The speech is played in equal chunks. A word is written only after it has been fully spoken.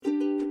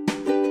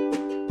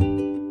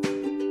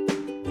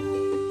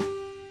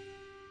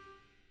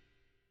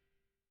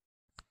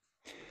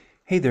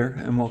Hey there,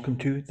 and welcome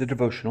to the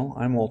Devotional.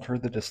 I'm Walter,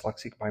 the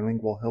dyslexic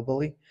bilingual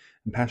hillbilly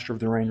and pastor of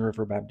the Rhine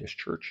River Baptist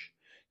Church.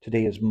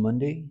 Today is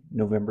Monday,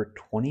 November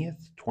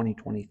 20th,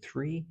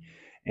 2023,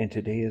 and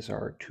today is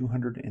our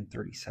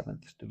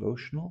 237th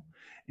devotional.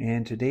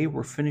 And today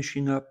we're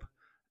finishing up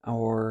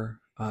our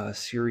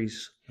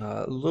series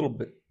a little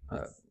bit,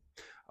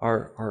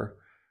 our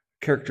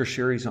character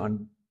series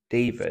on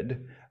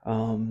David.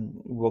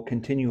 We'll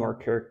continue our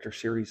character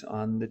series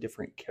on the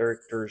different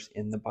characters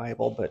in the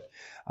Bible, but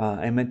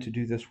I meant to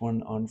do this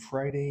one on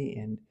Friday,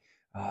 and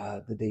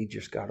the day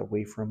just got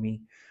away from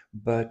me.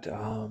 But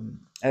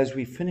as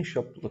we finish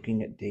up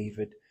looking at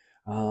David,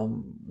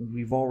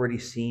 we've already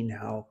seen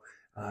how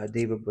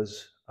David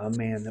was a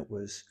man that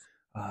was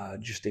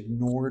just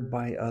ignored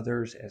by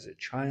others as a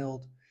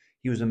child.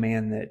 He was a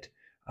man that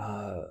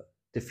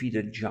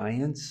defeated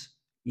giants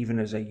even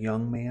as a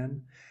young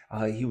man.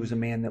 He was a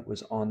man that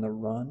was on the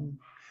run.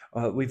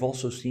 We've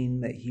also seen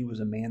that he was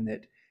a man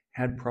that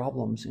had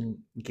problems and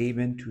gave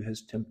in to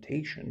his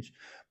temptations.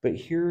 But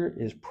here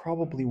is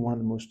probably one of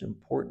the most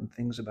important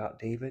things about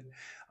David,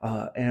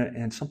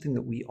 and something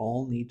that we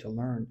all need to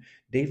learn.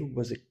 David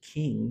was a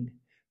king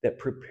that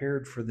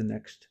prepared for the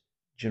next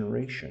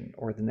generation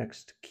or the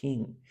next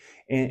king.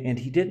 And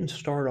he didn't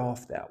start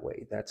off that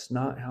way. That's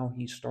not how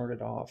he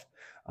started off,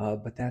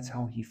 but that's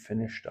how he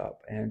finished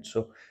up. And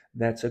so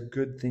that's a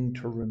good thing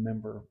to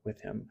remember with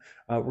him.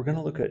 We're going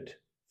to look at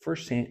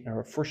First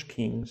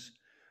Kings,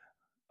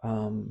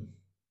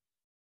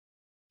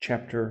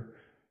 chapter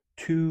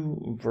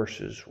 2,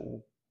 verses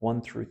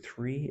 1 through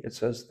 3. It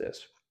says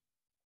this: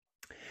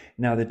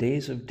 Now the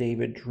days of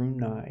David drew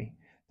nigh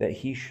that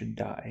he should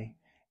die,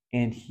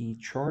 and he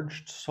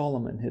charged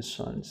Solomon his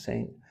son,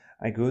 saying,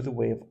 I go the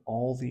way of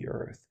all the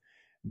earth.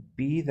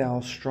 Be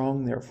thou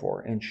strong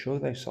therefore, and show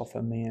thyself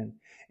a man,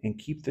 and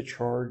keep the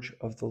charge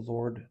of the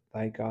Lord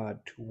thy God,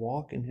 to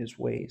walk in his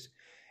ways,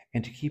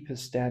 and to keep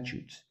his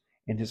statutes,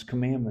 and his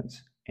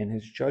commandments, and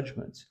his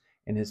judgments,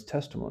 and his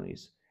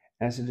testimonies,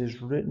 as it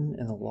is written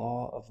in the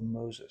law of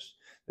Moses,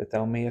 that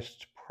thou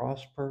mayest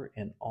prosper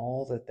in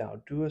all that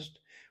thou doest,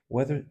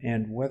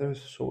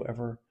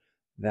 whithersoever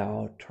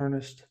thou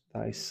turnest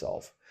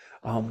thyself.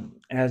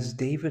 As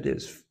David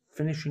is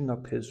finishing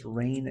up his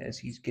reign, as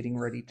he's getting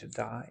ready to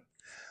die,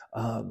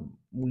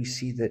 we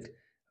see that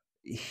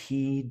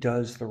he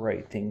does the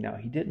right thing. Now,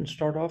 he didn't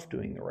start off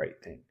doing the right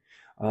thing.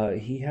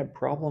 He had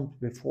problems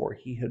before.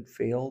 He had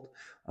failed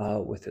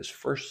with his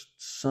first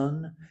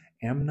son,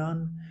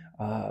 Amnon,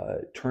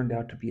 turned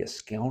out to be a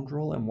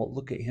scoundrel, and we'll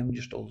look at him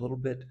just a little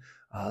bit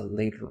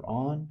later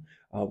on.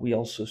 We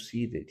also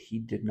see that he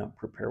did not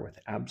prepare with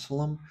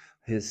Absalom,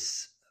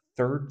 his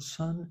third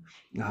son,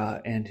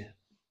 and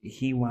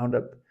he wound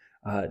up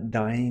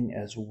dying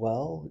as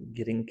well,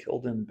 getting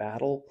killed in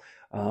battle.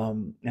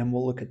 And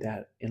we'll look at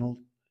that in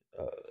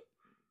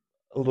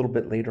a little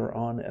bit later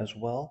on as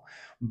well.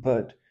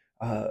 But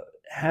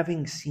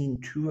having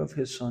seen two of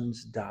his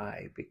sons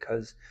die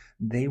because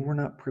they were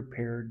not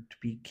prepared to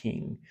be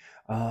king,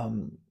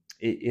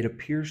 it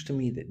appears to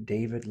me that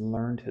David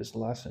learned his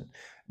lesson,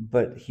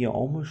 but he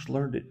almost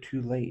learned it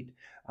too late.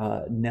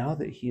 Now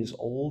that he is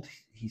old,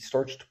 he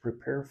starts to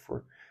prepare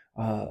for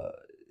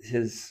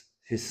his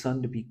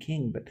son to be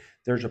king, but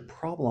there's a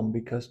problem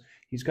because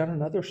he's got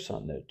another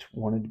son that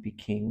wanted to be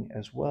king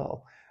as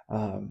well.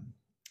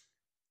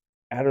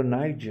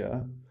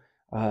 Adonijah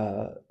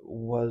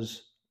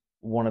was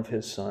one of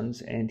his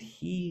sons, and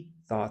he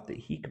thought that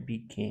he could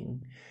be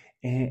king,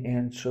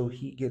 and so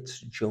he gets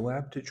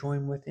Joab to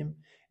join with him,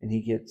 and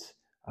he gets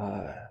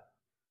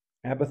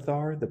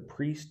Abiathar, the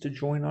priest, to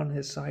join on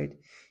his side.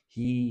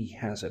 He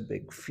has a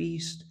big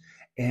feast,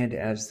 and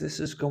as this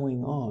is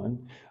going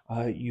on,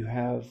 you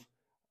have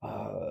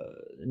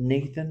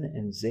Nathan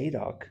and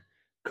Zadok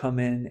come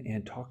in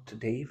and talk to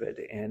David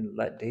and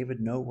let David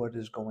know what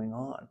is going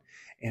on.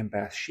 And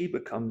Bathsheba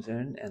comes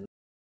in and